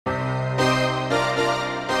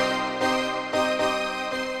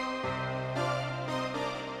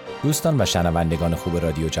دوستان و شنوندگان خوب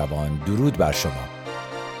رادیو جوان، درود بر شما.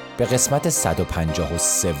 به قسمت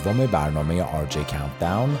 153 برنامه RJ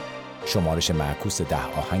Countdown، شمارش معکوس 10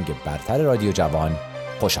 آهنگ برتر رادیو جوان،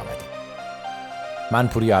 خوش آمدید. من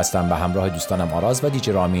پوریا هستم و همراه دوستانم آراز و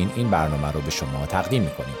دیجی رامین این برنامه رو به شما تقدیم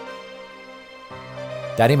می‌کنیم.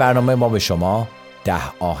 در این برنامه ما به شما 10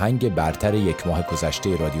 آهنگ برتر یک ماه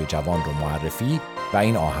گذشته رادیو جوان رو معرفی و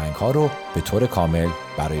این آهنگ‌ها رو به طور کامل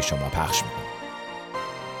برای شما پخش می‌کنیم.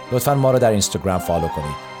 لطفاً ما رو در اینستاگرام فالو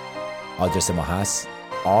کنید. آدرس ما هست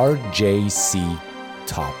RJC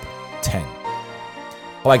Top 10.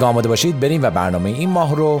 خب اگه آماده باشید بریم و برنامه این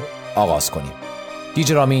ماه رو آغاز کنیم.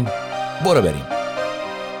 دیجی رامین، برو بریم.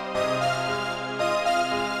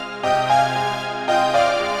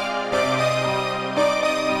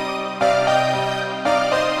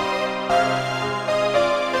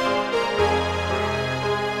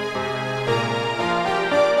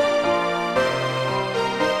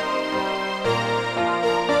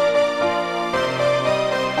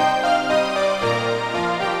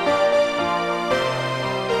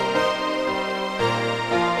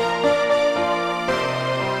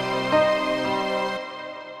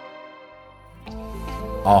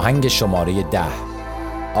 آهنگ شماره 10،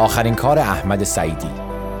 آخرین کار احمد سعیدی،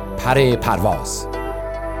 پره پرواز.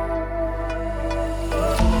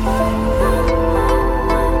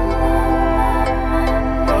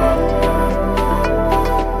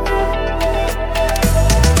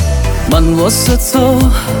 من واسه تو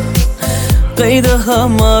قید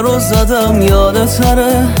همه رو زدم،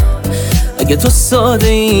 یادتره اگه تو ساده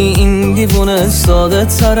ای این دیوونه ساده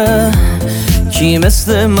تره. کی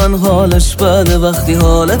مثل من حالش بده وقتی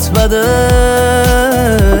حالت بده؟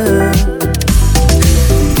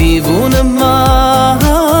 دیوونه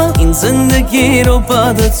من این زندگی رو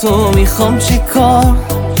بعد تو میخوام چی کار؟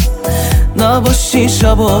 نباشی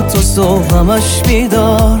شبا تو صبح همش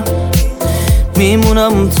بیدار،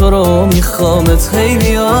 میمونم تو رو میخوامت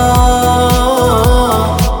خیلی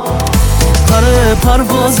پره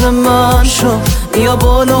پرواز من شو، یا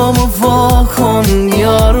بالامو وا کن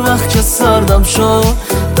یار وقت که سردم شو،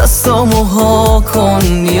 دستامو ها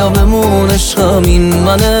کن یا بمونش همین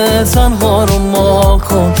من تنها رو ما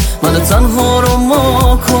کن، من تنها رو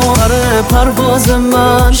ما کن. پره پرواز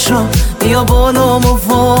من شو، یا بالامو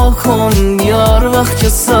وا کن یار وقت که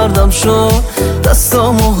سردم شو،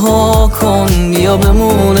 دستامو ها کن یا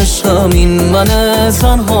بمونش همین من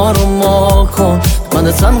تنها رو ما کن،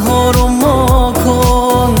 من تنها رو ما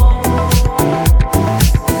کن.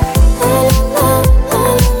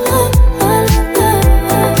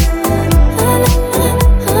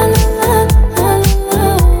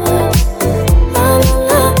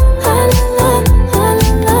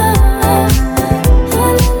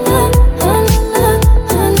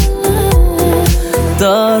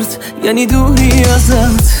 درد یعنی دوری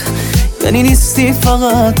ازت، یعنی نیستی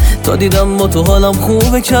فقط تا دیدم با تو حالم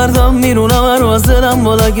خوبه، کردم میرونم هر از دلم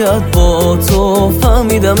بالگرد با تو،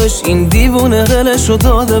 فهمیدمش این دیوونه دلشو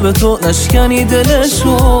داده به تو، نشکنی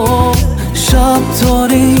دلشو. شب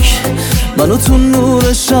تاریک منو تو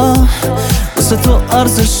نورشم، واسه تو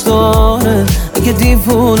ارزش داره اگه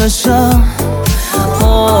دیوونشم.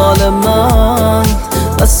 حال من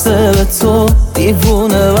بسته به تو،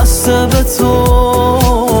 دیوونه بسته به تو.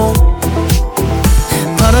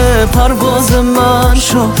 پره پرواز من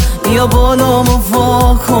شو، یا بالامو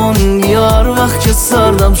وا کن یار وقت که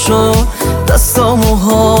سردم شو، دستامو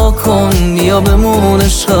ها کن یا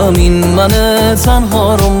بمونش همین من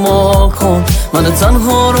تنها رو ما کن، من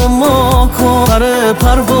تنها رو ما کن. پره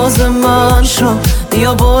پرواز من شو،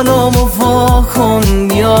 یا بالامو وا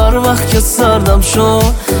کن یار وقت که سردم شو،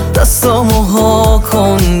 دستامو ها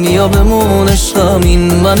کن یا بمونش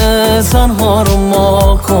همین من تنها رو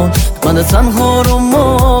ما کن، من تنها رو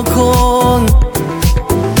ما کن.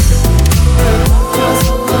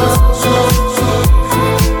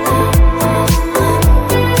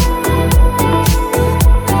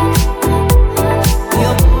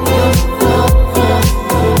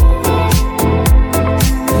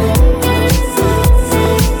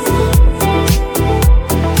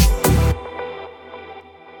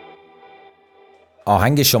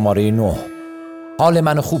 آهنگ شماره 9، حال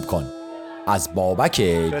منو خوب کن، از بابک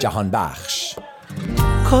جهانبخش.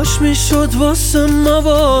 کاش میشد واسه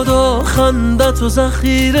مبادا خندت و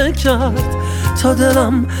ذخیره کرد تا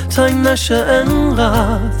دلم تنگ نشه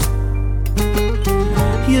انقدر،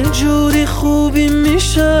 یه جوری خوبی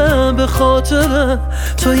میشه به خاطر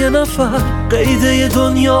تو یه نفر قیده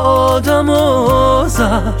دنیا آدمو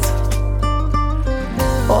زد.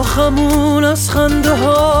 آخمون از خنده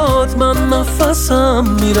هات من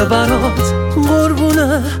نفسم میره برات،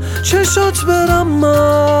 قربونه چشات برم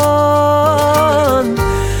من.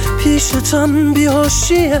 پیشتم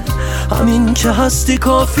بیاشیه، همین که هستی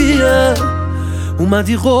کافیه.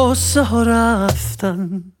 اومدی قصه ها رفتن،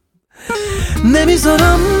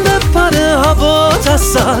 نمیذارم بپره هوات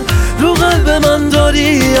اثر، رو قلب من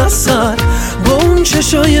داری اثر. با اون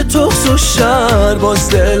چشای تخس و شر باز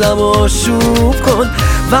دلم آشوب کن.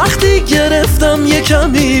 وقتی گرفتم یه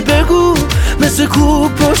کمی بگو، مثل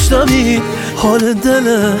کوب پشتمی، حال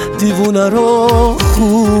دل دیوونه رو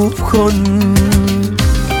خوب کن.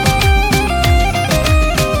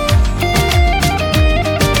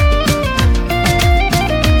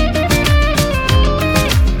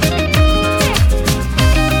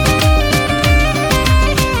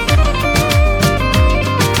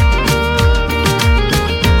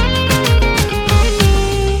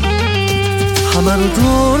 همه رو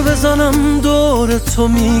دور بزنم، دور تو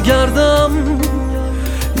میگردم.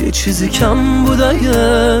 یه چیزی کم بود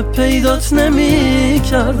اگه پیدات نمی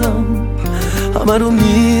کردم. همه رو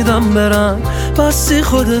میدم برن، بستی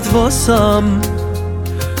خودت واسم.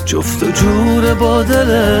 جفت و جور با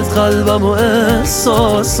دلت قلبم و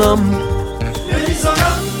احساسم.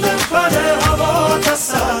 نمیذارم بپره هوا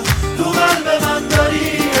تصد، تو قلب من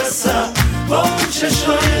داری اثر. با اون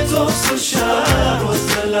چشای تو شر باز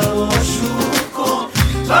دلم آشوب کن.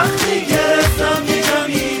 وقتی گرفتم یه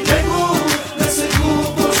کمی بگو، مثل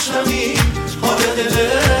کوب پشتمی، حال دل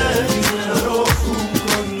رو خوب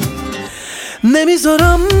کن.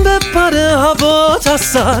 نمیذارم بپره هوا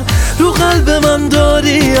اثر، رو قلب من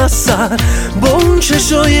داری اثر. با اون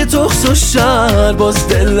چشای تخس و شر باز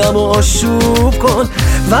دلم آشوب کن.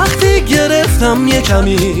 وقتی گرفتم یه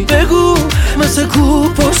کمی بگو، مثل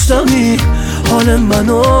کوب پشتمی، حال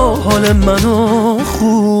منو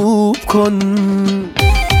خوب کن.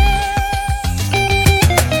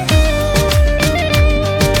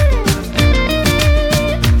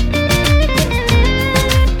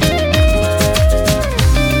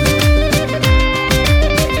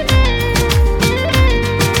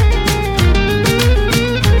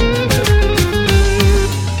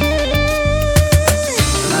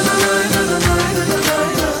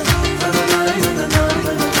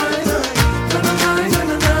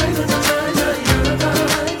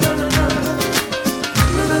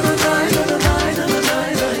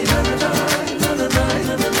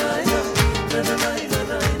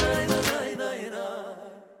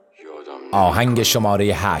 آهنگ شماره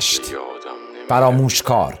 8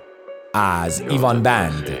 فراموشکار از ایوان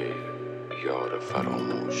بند. یار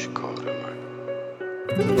فراموشکار من.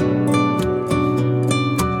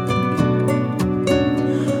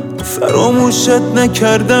 فراموشت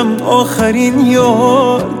نکردم آخرین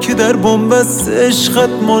یار، که در بنبست عشقت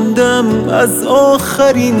ماندم از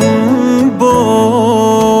آخرین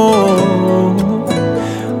بار.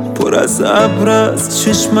 پر از ابر از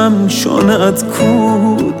چشمم شانه‌ات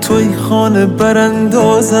کو، توی خانه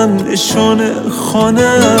براندازم نشانه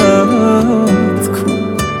خانه‌ات کو.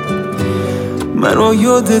 مرا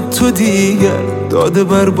یاد تو دیگر داده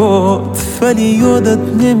برباد، ولی یادت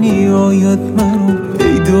نمی آید مرا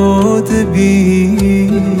ای داده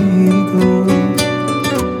بیداد.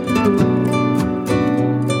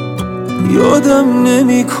 یادم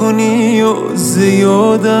نمی کنی و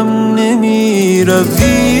زیادم نمی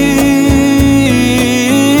روی.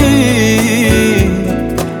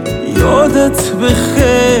 یادت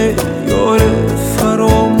بخیر یار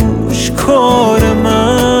فراموشکار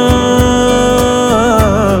من.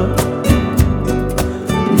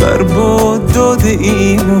 برباد داده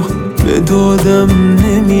ایم و به دادم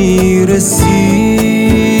نمی رسی.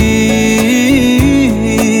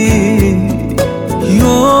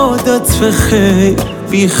 یادت بخیر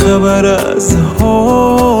بی خبر از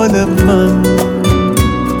حال من.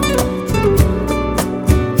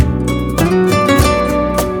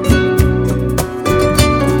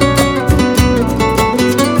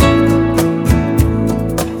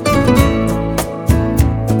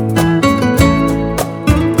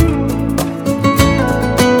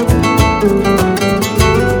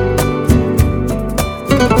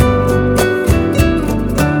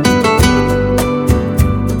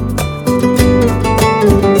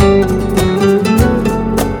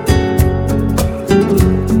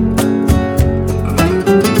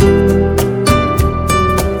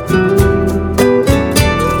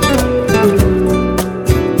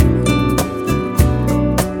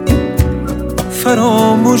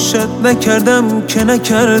 فراموشت نکردم که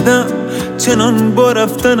نکردم، چنان با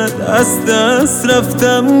رفتنت از دست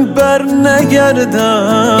رفتم بر نگردم.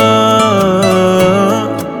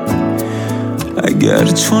 اگر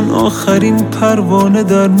چون آخرین پروانه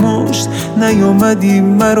در مشت نیامدی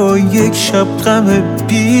مرا یک شب غم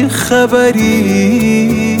بی خبری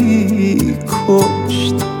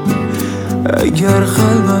کشت. اگر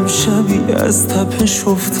قلبم شبی از تپش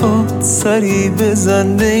افتاد سری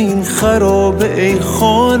بزن به این خرابه ای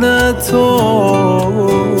خانه تو.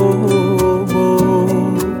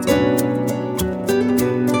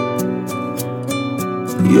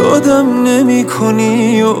 یادم نمی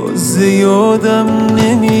کنی و زیادم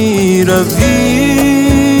نمی روی،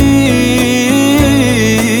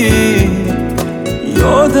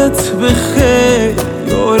 یادت بخیر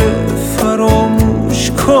یار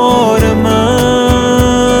فراموشکار من.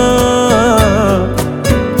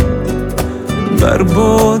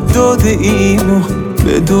 برباد داده ایم و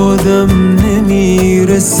به دادم نمی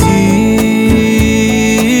رسی،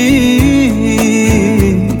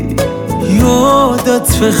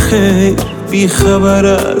 یادت بخیر بی خبر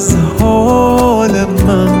از حال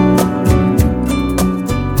من.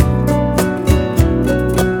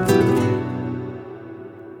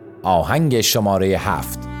 آهنگ شماره 7،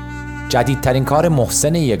 جدیدترین کار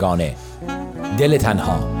محسن یگانه، دل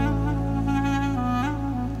تنها.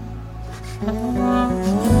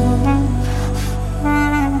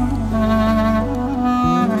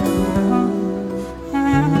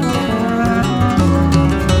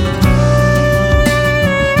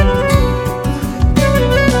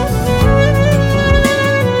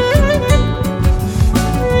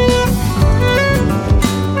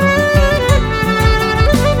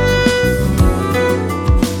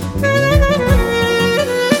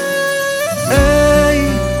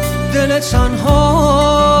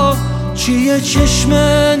 تنها چیه چشم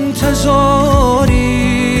انتظاری،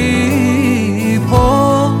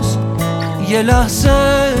 باز یه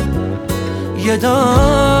لحظه یه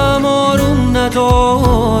دم آروم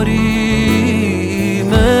نداری،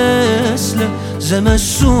 مثل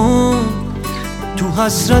زمستون تو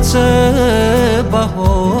حسرت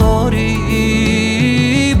بهاری،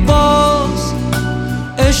 باز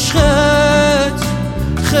عشقت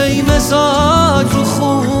خیمه زد رو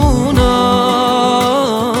خونم،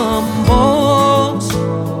 باز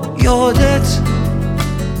یادت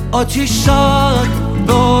آتیش زد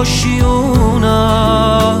به آشیونم،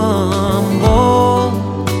 باز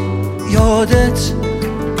یادت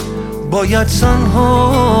باید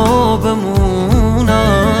تنها بمونم.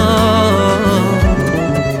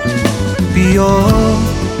 بیا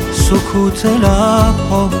سکوت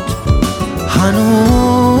لبات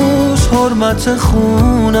هنوز حرمت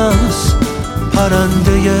خون است،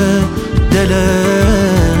 پرنده دل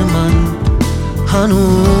من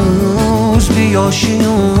هنوز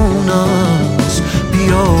بیاشیون است،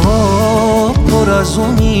 بیا پر از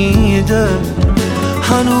امیده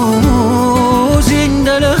هنوز این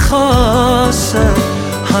دل خسته،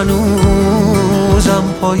 هنوزم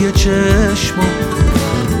پای چشم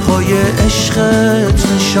پای عشقت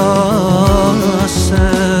نشسته.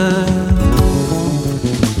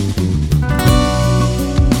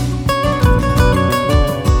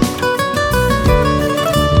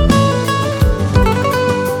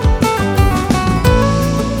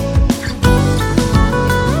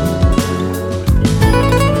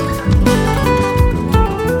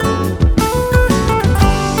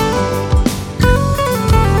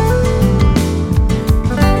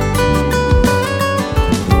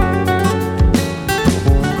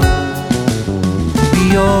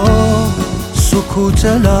 سکوت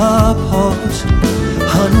لبات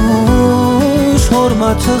هنوز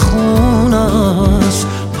حرمت خون است،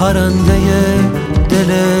 پرنده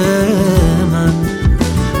دل من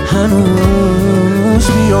هنوز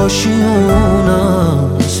بیاشیون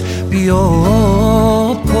است، بیا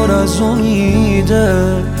پر از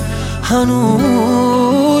امیده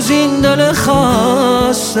هنوز این دل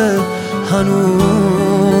خسته،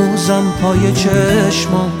 هنوزم پای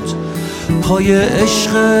چشمات پای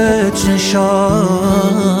عشقت نشسته.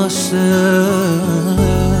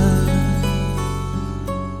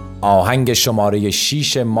 آهنگ شماره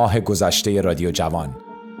 6 ماه گذشته رادیو جوان،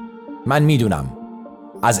 من میدونم،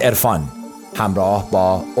 از عرفان همراه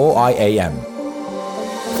با O.I.Am.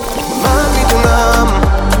 من میدونم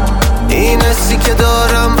این حسی که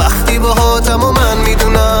دارم وقتی باهاتم و من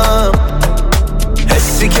میدونم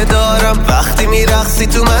حسی که دارم وقتی میرقصی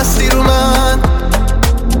تو مستی رو من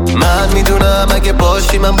میدونم اگه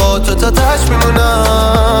باشی من با تو تا تش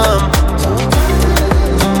میمونم،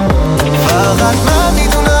 فقط من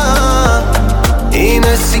میدونم این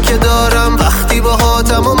حسی که دارم وقتی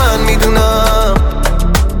باهاتم و من میدونم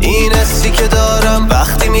این حسی که دارم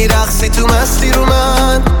وقتی میرقصی تو مستی رو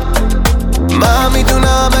من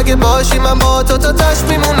میدونم اگه باشی من با تو تا تش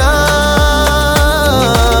میمونم.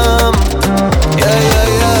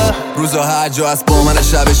 روزا هر جا از با من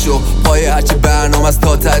شبشو پای هرچی برنامه از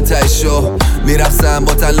تا تشو میرقصم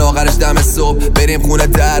با تن لاغرش دم صبح بریم خونه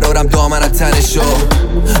درارم دامن تنشو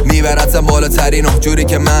میبرتم بالاترینو جوری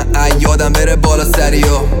که من یادم بره بالا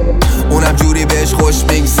سریو اونم جوری بهش خوش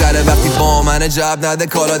میگذره وقتی با من جب نده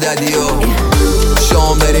کالا ددیو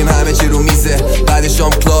شام بریم همه چی رو میزه بعد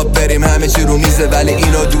شام کلاب بریم همه چی رو میزه ولی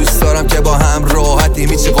اینو دوست دارم که با هم راحتیم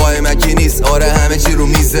هیچی قایمکی نیست آره همه چی رو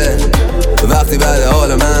میزه وقتی بعد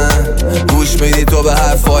حال من گوش میدی تو به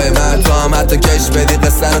حرفای من تو هم حتی کش بدی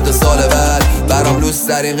قصه رو تا سال بعد برام لوس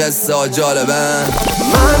در این قصه ها جالبن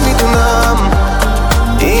من میدونم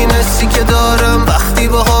این حسی که دارم وقتی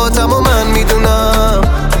با هاتم و من میدونم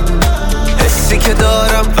حسی که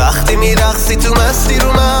دارم وقتی میرقصی تو مستی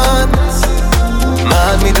رو من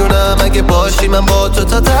میدونم اگه باشی من با تو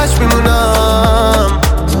تا تش میمونم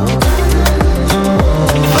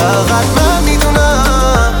فقط من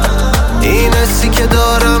میدونم این حسی که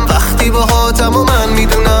دارم وقتی با هاتم و من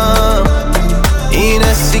میدونم این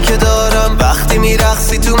حسی که دارم وقتی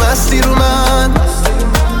میرقصی تو مستی رو من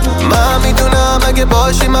میدونم اگه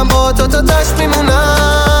باشی من با تو تا تش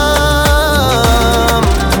میمونم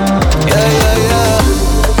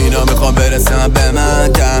اینا میخوام برسم به من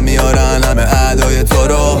دم میارن همه اعدای تو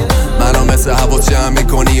رو منو مثل حواس جمع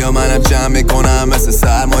میکنی یا منم جمع میکنم مثل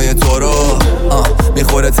سرمایه تو رو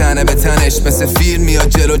میخوره تنه به تنش مثل فیلم میاد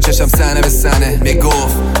جلو چشم سنه به سنه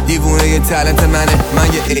میگفت دیوونه یه تلنت منه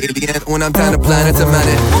من یه ایلین اونم تن پلنت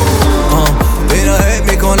منه اینا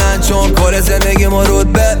هیت میکنن چون کار زندگی ما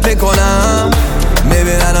رود بد میکنم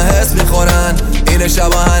میبینن و حس میخورن این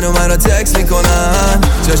شبا هنو منو تکس میکنن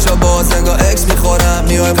چشا باز انگا اکس میخورم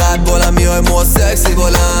میای قد بلند میای مو سکسی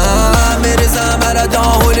بلند میریزم برا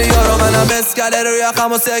داهولی یارو منم بسکله رو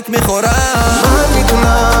یخم و سک میخورم من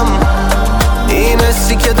میدونم این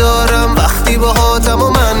حسی که دارم وقتی با هاتم و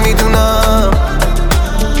من میدونم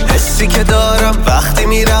حسی که دارم وقتی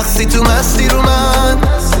میرقصی تو مستی رو من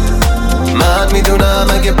میدونم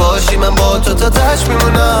اگه باشی من با تو تا تش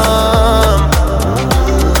میمونم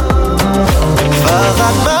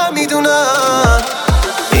فقط من میدونم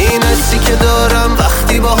این حسی که دارم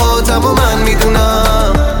وقتی با هاتم و من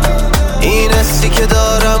میدونم این حسی که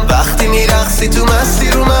دارم وقتی میرقصی تو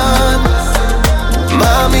مستی رو من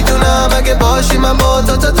میدونم اگه باشی من با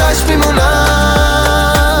تو تا تش میمونم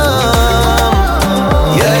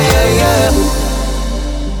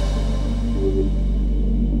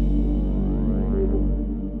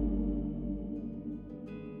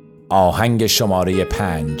آهنگ شماره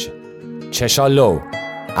 5 چشا لو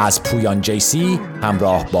از پویان جیسی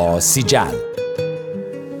همراه با سیجل.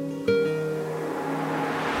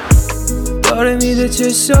 داره میده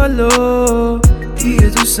چشا لو دیگه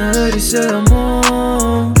دوست نداری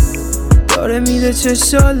صدامو داره میده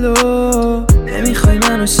چشا لو نمیخوای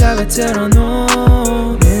منو شب ترانو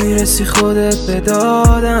نمیرسی خودت به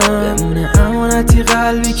دادم بمونه امانتی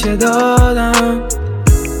قلبی که دادم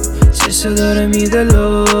چشا داره میده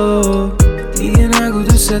لو دیگه نگو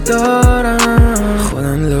دوست دارم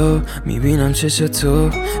خودم لو میبینم چشا تو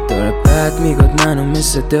داره بد میگاد منو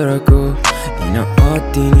مثل دراگو اینا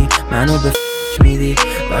عادینی منو به میدی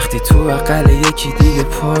وقتی تو بغل یکی دیگه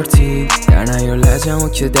پارتی در نیار لجمو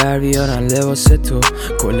که در بیارن لباس تو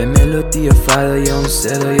کل ملودی و فدای اون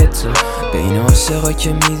صدای تو بین عاشقا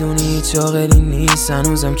که میدونی هیچ عاقلی نیست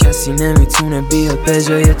هنوزم کسی نمیتونه بیاد به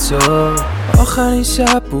جای تو آخرین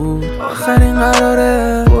شب بود آخرین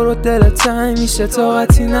قراره برو دلت تنگ میشه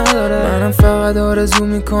طاقتی نداره منم فقط آرزو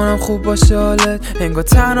میکنم خوب باشه حالت انگار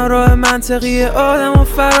تنها راه منطقی آدم و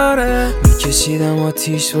فراره میکشیدم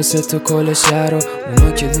آتیش واسه تو کل شهر و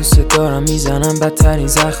اونا که دوست دارم میزنم بدترین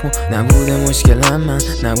زخمو نبوده مشکلم من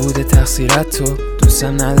نبوده تقصیرت تو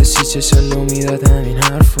دوستم نداشتی چشا لو میدادم این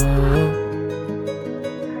حرفا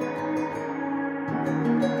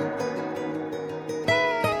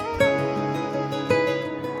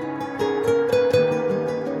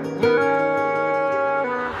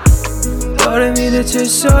داره میده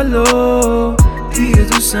چشا لو دیگه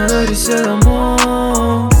دوست نداری صدامو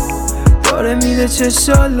داره میده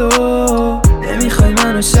چشا لو نمیخوای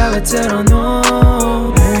منو شب ترانو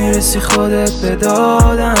نمیرسی خودت به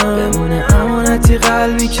دادم بمونه امانتی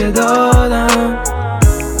قلبی که دادم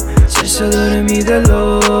چشا داره میده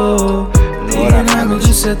لو دیگه نگو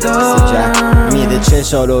دوست دارم میده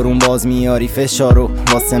چشا رو روم باز میاری فشارو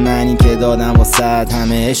واسه منی که دادم واسه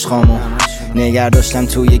همه عشقامو نگر داشتم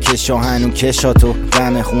توی کشا هنو کشاتو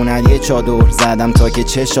غم خونت یه چادر زدم تا که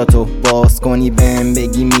چشاتو باز کنی بهم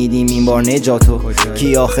بگی میدیم این بار نجاتو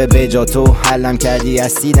کی آخه بجاتو حلم کردی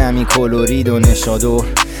از سیدمی کلورید و نشادور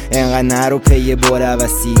انقدر نرو پی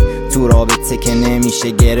بروسی تو رابطه که نمیشه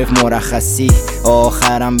گرفت مرخصی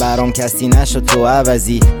آخرم برام کسی نشد تو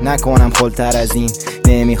عوضی نکنم خلتر از این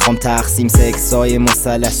نمیخوام تقسیم سکسای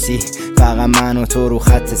مثلثی فقط من و تو رو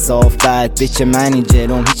خط صاف بعد بچه منی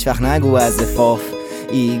جلوم هیچ وقت نگو از افاف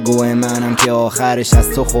ایگو منم که آخرش از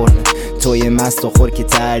تو خورد توی مست و خور که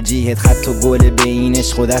ترجیحت خط و گل بین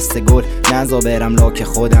عشق و دست گل نزا برم لاک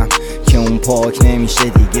خودم که اون پاک نمیشه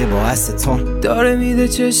دیگه با استون داره میده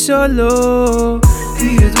چشالو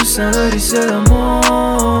دیگه دوست نداری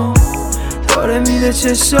صدامو داره میده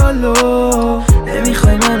چشالو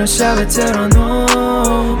نمیخوای منو شب ترانو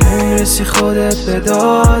نمیرسی خودت به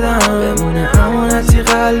دادم بمونه امانتی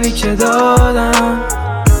قلبی که دادم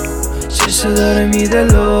چشا داره میده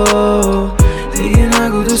لو دیگه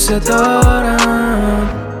نگو دوست دارم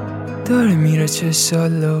داره میره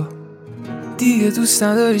چشالو دیگه دوست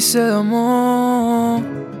نداری صدامو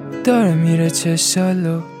داره میره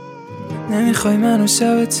چشالو نمیخوای منو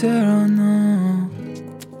شب ترانو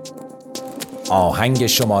آهنگ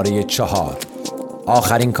شماره 4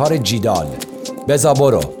 آخرین کار جدال بزا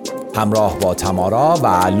برو همراه با تمارا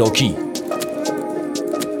و لوکی.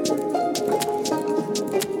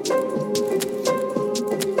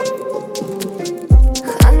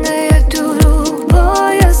 خنده دروغ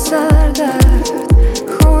پای سردرد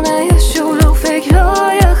خونه شلوغ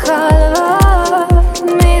فکرهای خلوت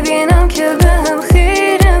میبینم که بهم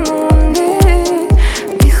خیره موندی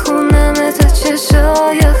میخونم تا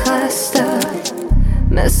چشای خسته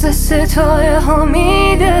مثل ستاره ها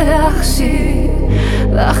میدرخشی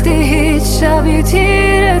وقتی هیچ شبی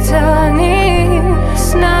تیره تر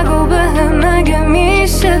نیست نگو بهم مگه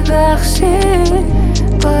میشه بخشی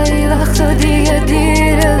با این وقتا دیگه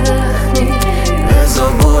دیره وقتی بزا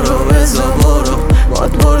برو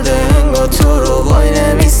باد برده انگار تو رو وای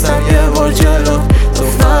نمیستم یه بار جلو تو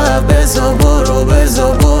فقط بزا برو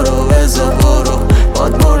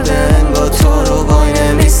باد برده انگار تو رو وای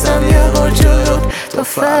نمیستم یه بار جلو تو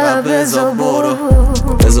فقط بزا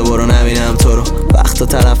برو نبینم تو رو وقتا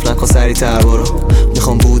طرف نکن سری تر برو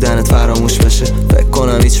میخوام بودنت فراموش بشه فکر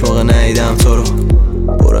کنم هیچ موقع ندیدم تو رو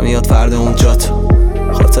برو میاد فردا اون جاتو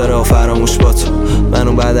خاطره ها فراموش با تو من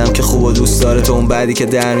اون بعدم که خوب و دوست داره تو اون بعدی که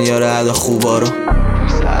در میاره ادا خوبا رو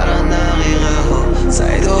سرن دقیقه ها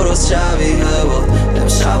سعی درست شبیه با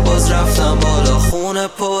امشب باز رفتم بالا خونه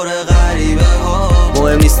پر غریبه ها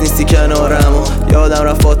مهم نیستی کنارم و یادم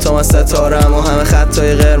رفت با تو من ستارم و همه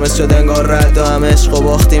خطای قرمز شد انگار رد و هم عشق و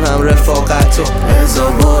باختیم هم رفاقت و بزا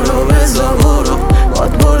برو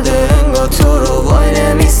باد برده انگار تو رو وای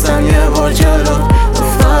نمیستم یه بار جلو تو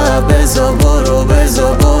فقط بزا برو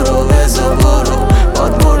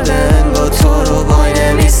باد برده انگار تو رو وای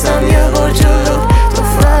نمیستم یه بار جلو تو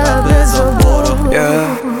فقط بزا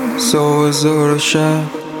برو صبح زور و شب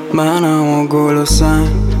منم و گل و سنگ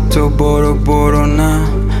تو برو نه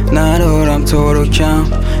ندارم تو رو کم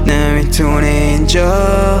نمیتونی اینجا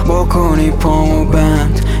بکنی پامو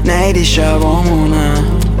بند نیدی شبامونم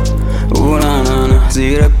نه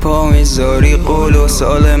زیر پا میذاری قلو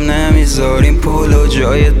سالم نمیذاریم پلو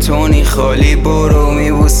جای تونی خالی برو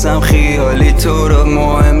میبوسم خیالی تو رو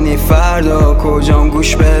مهم نی فردا کجام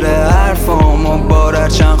گوش بره حرفام و بارر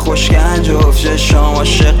چند خوشگنج افشه شام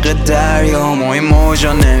عاشق دریا ما این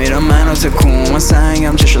موجا نمیرم منو تکون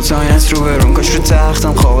سنگم چشا تاینت رو برون کاش رو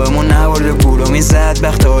تختم خوابمون نبرده گولو میزد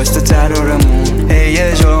بخت آهسته ترارمون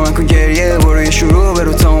یه جا من کن گریه برو یه شروع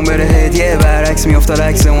برو تاون بره هدیه برعکس میافتاد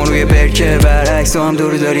عکسمون روی برکه برعکس هم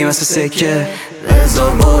دور داریم مثل سکه بزا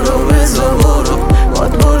برو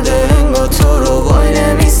باد برده انگار تو رو وای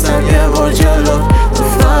نمیستم یه بار جلو تو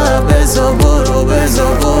فقط بزا برو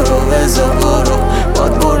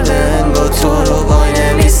باد برده انگار تو رو وای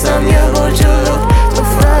نمیستم یه بار جلو تو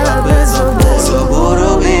فقط بزا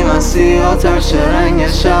برو بی من سیاه چه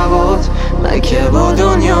رنگ شبات من که با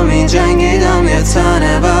دنیا می جنگیدم یه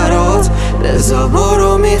تنه برات بزا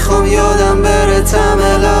برو میخوام یادم بره طعم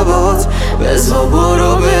لبات بزا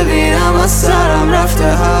برو ببینم از سرم رفته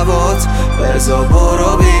هوات بزا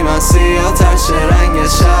برو بی من سیاه چه رنگ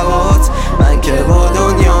شبات من که با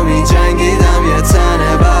دنیا می جنگیدم یه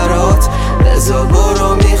تنه برات بزا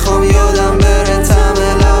برو میخوام یادم بره طعم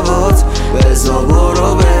لبات بزا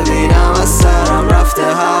برو ببینم از سرم رفته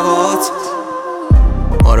هوات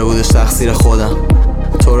آره بودش تقصیر خودم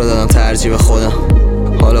تو رو دادم ترجیح خودم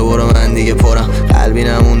حالا برو من دیگه پرم قلبی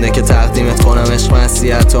نمونده که تقدیمت کنم. عشق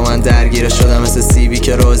مسیحت تو من درگیره شدم مثل سیبی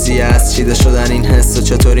که راضی از چیده شدن این حس و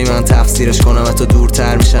چطوری من تفسیرش کنم. حتی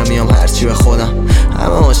دورتر میشم میام هرچی به خودم.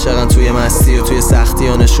 همه عاشقن توی مستی و توی سختی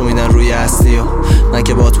ها نشون میدن روی اصلی و من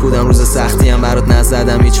که بات بودم روز سختی هم برات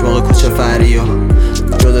نزدم هیچ موقع کوچه فری و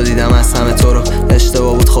جدا دیدم از همه تو رو.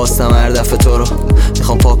 اشتباه بود خواستم هر دفعه تو رو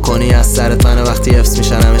میخوام پاک کنی از سرت من وقتی حفظ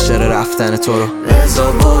میشن همه شعر رفتن تو رو.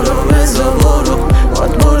 بزا برو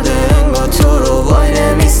باد برده انگار تو رو وای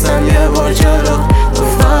نمیستم یه بار جلو تو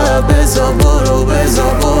فقط بزا برو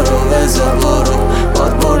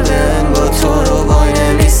باد برده انگار تو رو وای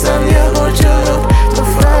نمیستم یه بار جلو تو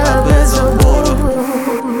فقط بزا برو.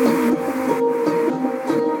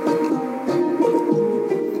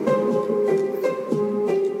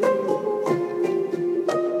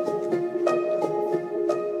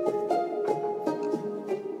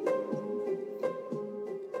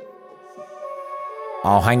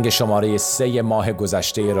 آهنگ شماره 3 ماه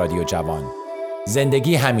گذشته رادیو جوان،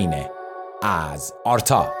 زندگی همینه از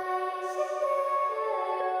آرتا.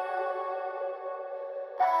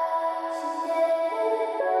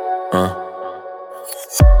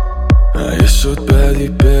 اگه شد بدی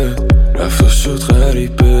بد رفت شد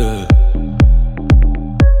غریبه،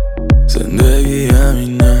 زندگی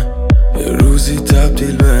همینه یه روزی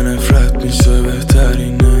تبدیل به نفرت میشه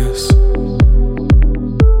بهترین است.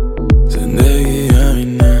 زندگی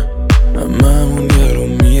همینه هممون یه رو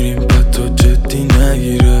میریم بعد تو جدی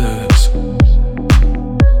نگیرش.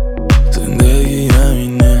 زندگی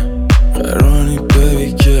همینه قراری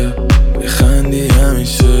ببی که بخندی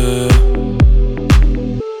همیشه.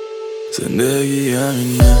 زندگی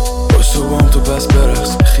همینه باشو بام تو پس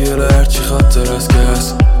برقص خیال هرچی خاطر از که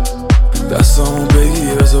هست. دستامو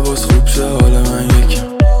بگی بذار باز خوب شه حال من یکم.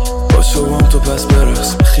 باشو بام تو پس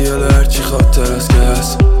برقص خیال هرچی خاطر از که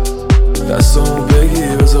هست. دستامو بگی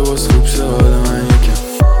بذار باز خوب شه حال من یکم.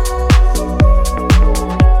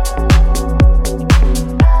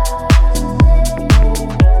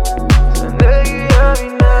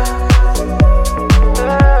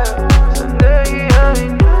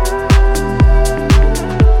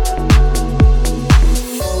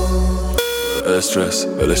 استرس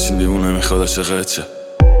ولشین دیوونه میخواد عاشقت شه.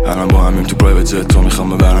 الان با همیم تو پرایوت جت تو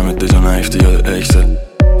میخوام ببرمت دجا نیفتی یاد اکسل.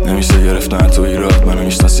 نمیشه گرفتن تو ایراد منو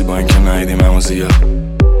میشناسی با اینکه ندیدیم همو زیاد.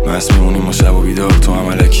 مست میمونیم و شب و بیدار تو هم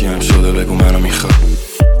علکی هم شده بگو منو میخواد.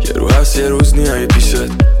 یه رو هست یه روز نیایی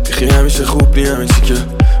پیشت بیخی همیشه خوب نی همین چی که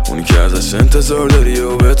اونی که ازش انتظار داری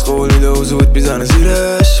و بهت قول میده و زود میزنه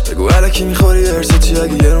زیرش. بگو علکی میخوری ارسه چی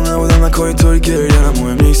اگه یه رو نبودم نکن اینطوری گریه هم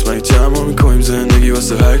مهم نیست. من چه ما میکنیم زندگی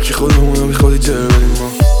واسه هر کی خودمونو بی خودی جر بدیم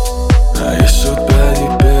ما. اگه شد بدی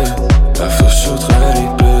بد رفت شد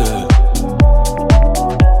غریبه.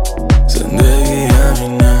 زندگی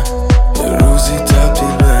همینه یه روزی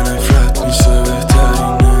تبدیل به نفرت میشه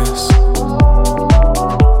بهترین است.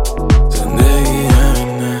 زندگی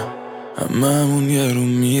همینه هممون یه رو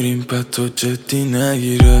میریم بعد تو جدی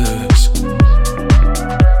نگیرش.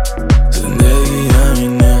 زندگی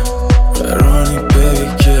همینه قراری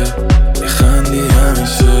بگی که بخندی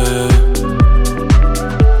همیشه.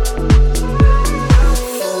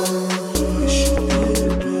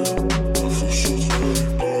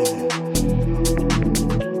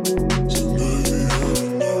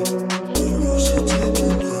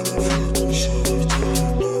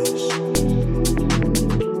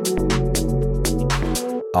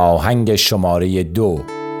 آهنگ شماره 2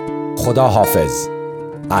 خداحافظ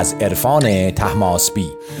از عرفان طهماسبی.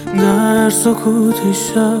 در سکوت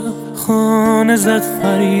شب خانه زد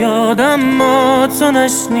فریادم ما تو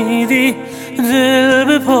نشنیدی. دل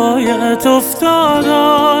به پایت افتاد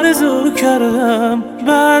آرزو کردم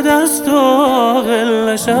بعد از تو عاقل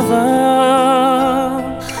نشوم.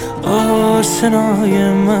 آشنای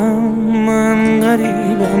من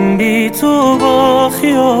غریبم بی تو با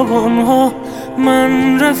خیابانها.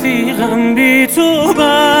 من رفیقم بی تو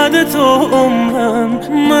بعد تو عمرم.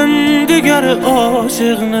 من دیگر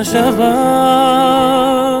عاشق نشوم.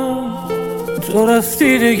 تو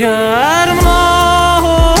رفتی دیگر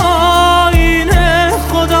ما اینه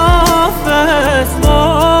خداحافظ.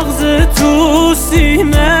 مغز تو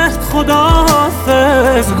سینه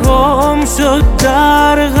خداحافظ. گم شد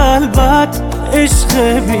در قلبت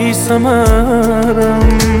عشق بی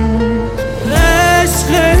ثمرم.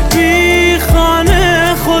 عشق بی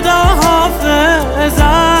خانه خداحافظ.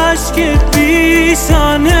 عشق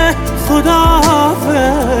پیشانه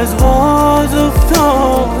خداحافظ. باز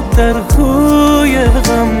افتاد در کوی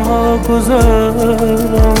غم ها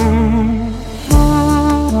گذرم.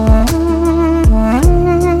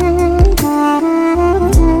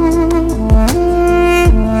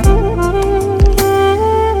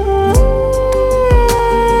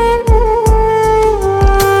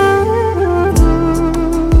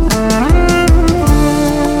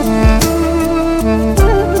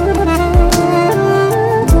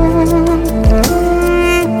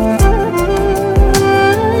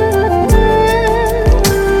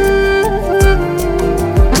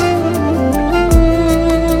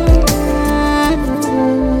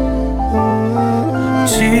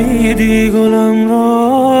 بردی گلم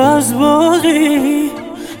را از باقی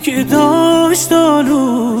که داشت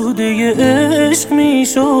آلوده عشق می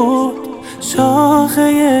شد.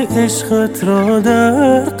 شاخه عشقت را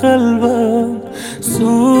در قلبم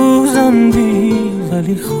سوزندی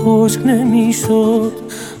ولی خشک نمی شد.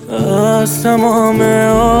 از تمام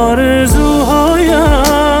آرزوهایم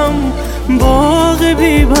باغ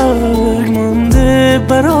بی برگ مانده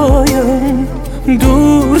برایم.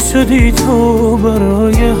 دور شدی تو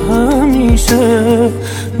برای همیشه،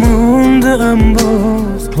 موندم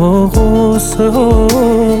باز با غصه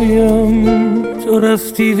هایم. تو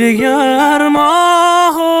رفتی دگر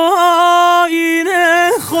ماه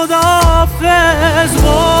آینه، خداحافظ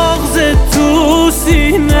بغض تو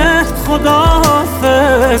سینه،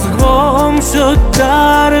 خداحافظ گم شد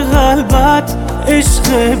در قلبت عشق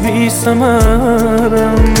بی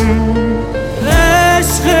ثمرم،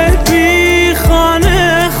 عشق بی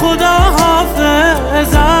خانه.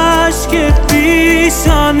 خداحافظ اشک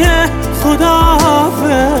پیشانه،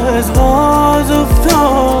 خداحافظ باز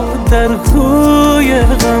افتاد در کوی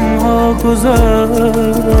غم ها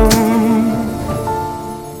گذرم.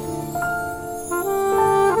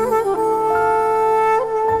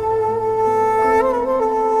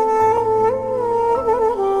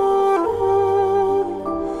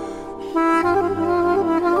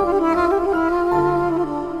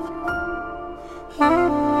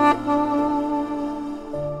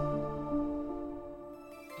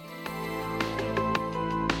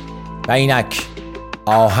 و اینک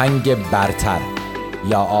آهنگ برتر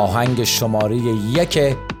یا آهنگ شماره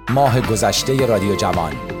 1 ماه گذشته رادیو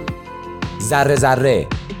جوان، ذره ذره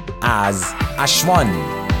از اشوان.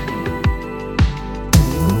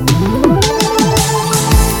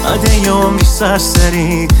 عده عمری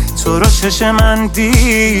سرسری تو رو چش من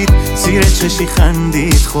دید، زیر چشی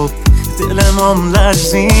خندید، خب دلم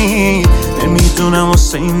لرزید. نمیدونم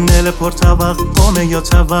واسه این دل پر توقمه یا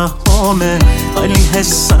توهمه، ولی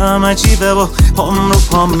حسم عجیبه و پام رو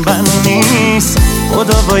پام بند نیست.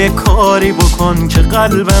 خدا باید کاری بکن که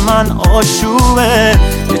قلب من آشوبه،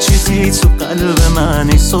 یه چیزی تو قلب من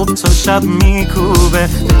ای صبح تا شب میکوبه.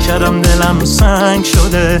 بکرم دلم سنگ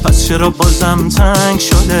شده، پس چرا بازم تنگ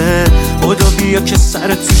شده؟ خدا بیا که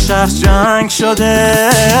سر تو شهر جنگ شده.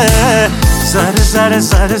 ذره ذره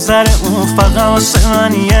ذره ذره اون فقط واسه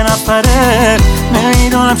من یه نفره،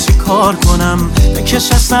 نمیدونم چی کار کنم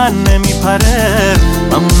بکش اصلا نمیپره.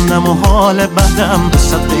 من موندم و حال بدم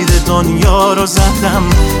بسط قید دنیا رو زدم،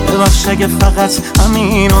 ببخش اگه فقط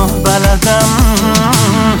همینو بلدم.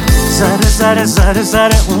 ذره ذره ذره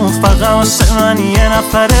ذره اون فقط واسه من یه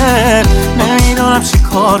نفره، نمیدونم چی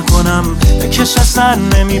کار کنم بکش اصلا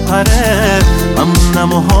نمیپره. من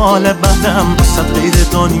موندم و حال بدم بسط قید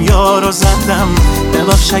دنیا رو زدم،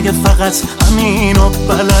 ببخش اگه فقط همینو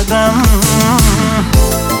بلدم.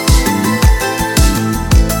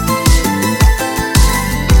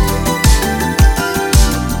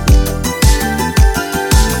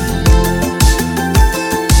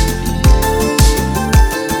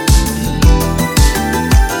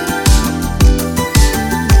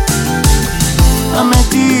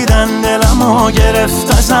 دلمو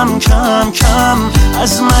گرفت ازم کم کم،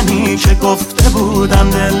 از منی که گفته بودم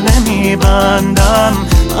دل نمیبندم.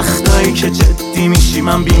 وقتایی که جدی میشی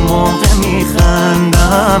من بی موقع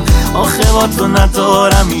میخندم، آخه با تو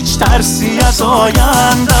ندارم هیچ ترسی از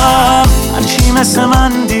آیندم. هرکی مثل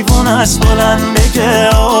من دیوون از بلند بگه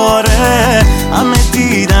آره، همه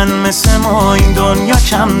دیدن مثل ما این دنیا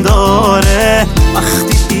کم داره.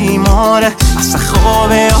 وقتی بیماره اصلا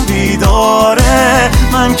خوابه یا بیداره،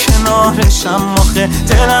 من کنارشم آخه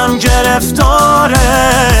دلم گرفتاره.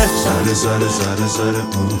 ذره ذره ذره ذره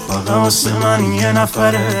اون فقط واسه من یه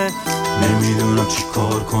نفره، نمیدونم چی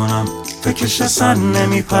کار کنم فکرش اصلا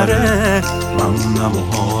نمیپره. من موندم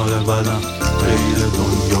و حال بدم قید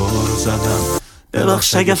دنیا رو زدم،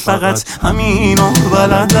 ببخش اگه فقط همینو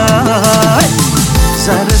بلدم.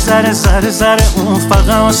 ذره ذره ذره ذره اون فقط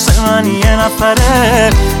واسه من یه نفره،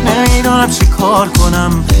 نمیدونم چی کار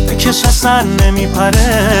کنم بکش اصلا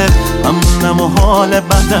نمیپره. من موندم و حال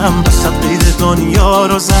بدم بسط قید دنیا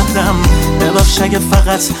رو زدم، ببخش اگه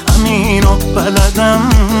فقط همینو بلدم.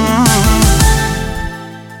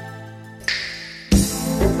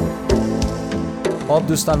 خب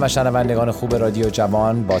دوستان و شنوندگان خوب رادیو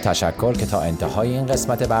جوان، با تشکر که تا انتهای این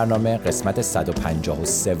قسمت برنامه، قسمت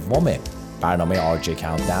 153 برنامه آرجی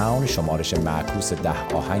کاونتداون، شمارش معکوس 10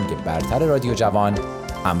 آهنگ برتر رادیو جوان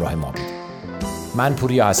همراه ما بود. من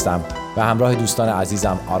پوریا هستم و همراه دوستان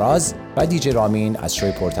عزیزم آراز و دیجی رامین از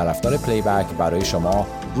شوی پرطرفدار پلی بک برای شما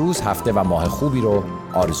روز، هفته و ماه خوبی رو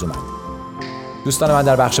آرزومند. دوستان من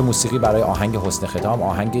در بخش موسیقی برای آهنگ حسن ختام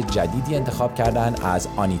آهنگ جدیدی انتخاب کردن از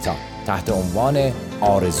آنیتا. تحت عنوان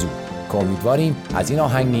آرزو که امیدواریم از این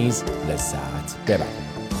آهنگ نیز لذت ببرید.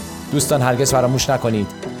 دوستان هرگز فراموش نکنید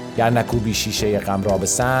گر نکوبی شیشه غم را به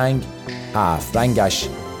سنگ، 7 رنگش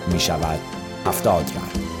می شود 70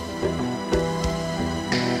 رنگ.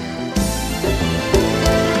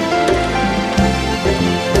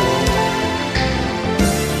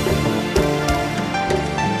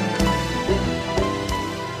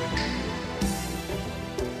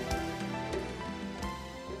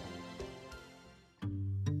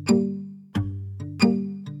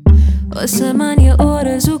 واسه من یه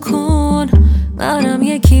آرزو کن، منم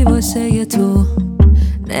یکی واسه تو،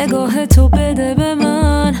 نگاه تو بده به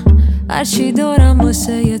من، هرچی دارم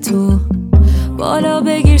واسه تو، بالا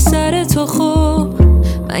بگیر سر تو خوب،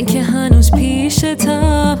 من که هنوز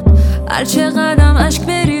پیشتم، هرچه قدم عشق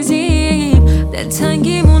بریزیم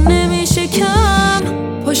دلتنگیمون نمیشه کم،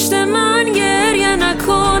 پشت من گریه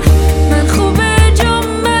نکن، من خوبه جام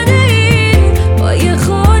بده این با یه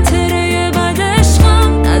خاطره بد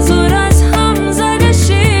عشقم، نذار از هم زده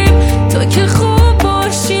شیم، تو که خوب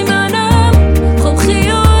باشی منم خوب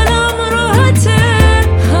خیالم راحته،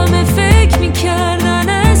 همه فکر میکردن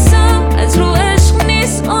اسم از رو عشق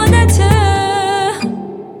نیست عادته،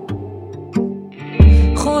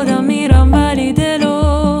 خودم میرم ولی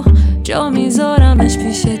دلو جا میذارمش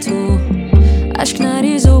پیش تو، عشق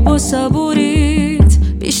نریز و با صبوریت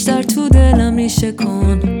بیشتر تو دلم ریشه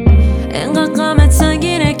کن، انقدر غمت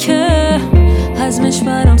سنگینه که هضمش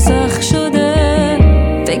برام سخت شده،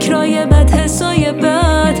 فکرای بد حسای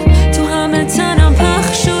بد تو همه تنم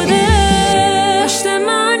پخش شده، پشت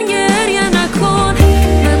من گریه نکن،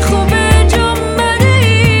 من خوبه جام بده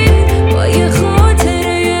این با یه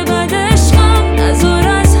خاطره بد عشقم، نذار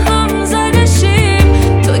از هم زده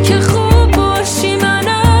شیم، تو که خوب باشی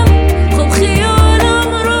منم خوب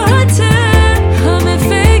خیالم راحته، همه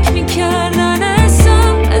فکر میکردن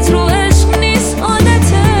اسم از رو عشق نیست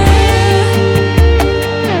عادته.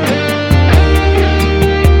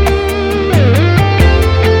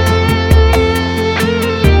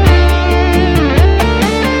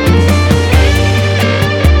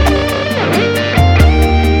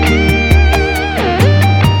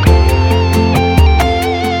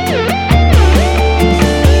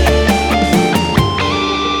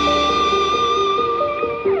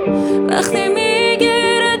 وقتی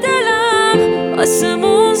میگیره دلم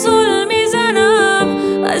آسمون زل میزنم،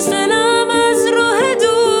 از دل